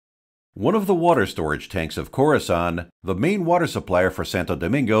One of the water storage tanks of Corazon, the main water supplier for Santa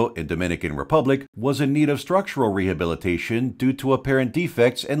Domingo in Dominican Republic, was in need of structural rehabilitation due to apparent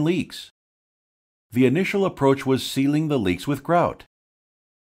defects and leaks. The initial approach was sealing the leaks with grout.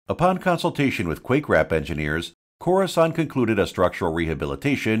 Upon consultation with QuakeWrap engineers, Corazon concluded a structural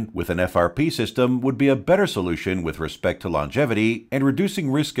rehabilitation with an FRP system would be a better solution with respect to longevity and reducing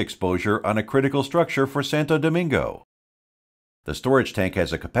risk exposure on a critical structure for Santa Domingo. The storage tank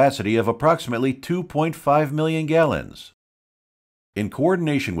has a capacity of approximately 2.5 million gallons. In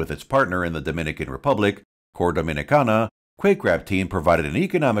coordination with its partner in the Dominican Republic, Core Dominicana, QuakeWrap team provided an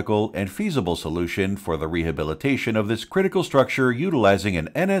economical and feasible solution for the rehabilitation of this critical structure utilizing an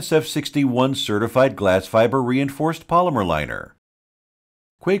NSF 61 certified glass fiber reinforced polymer liner.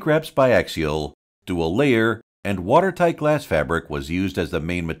 QuakeWrap's biaxial, dual layer, and watertight glass fabric was used as the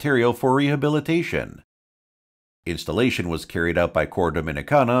main material for rehabilitation. Installation was carried out by Core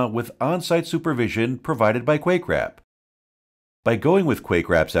Dominicana with on-site supervision provided by QuakeWrap. By going with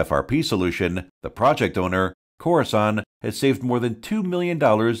QuakeWrap's FRP solution, the project owner, Corazon, has saved more than $2 million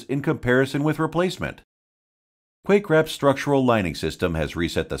in comparison with replacement. QuakeWrap's structural lining system has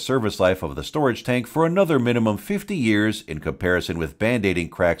reset the service life of the storage tank for another minimum 50 years in comparison with band-aiding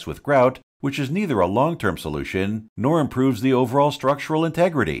cracks with grout, which is neither a long-term solution nor improves the overall structural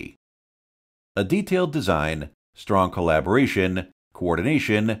integrity. A detailed design, strong collaboration,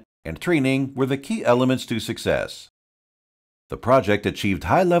 coordination, and training were the key elements to success. The project achieved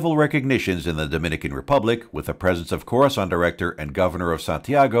high-level recognitions in the Dominican Republic with the presence of Corazon Director and Governor of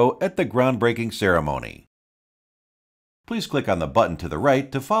Santiago at the groundbreaking ceremony. Please click on the button to the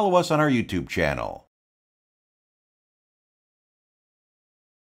right to follow us on our YouTube channel.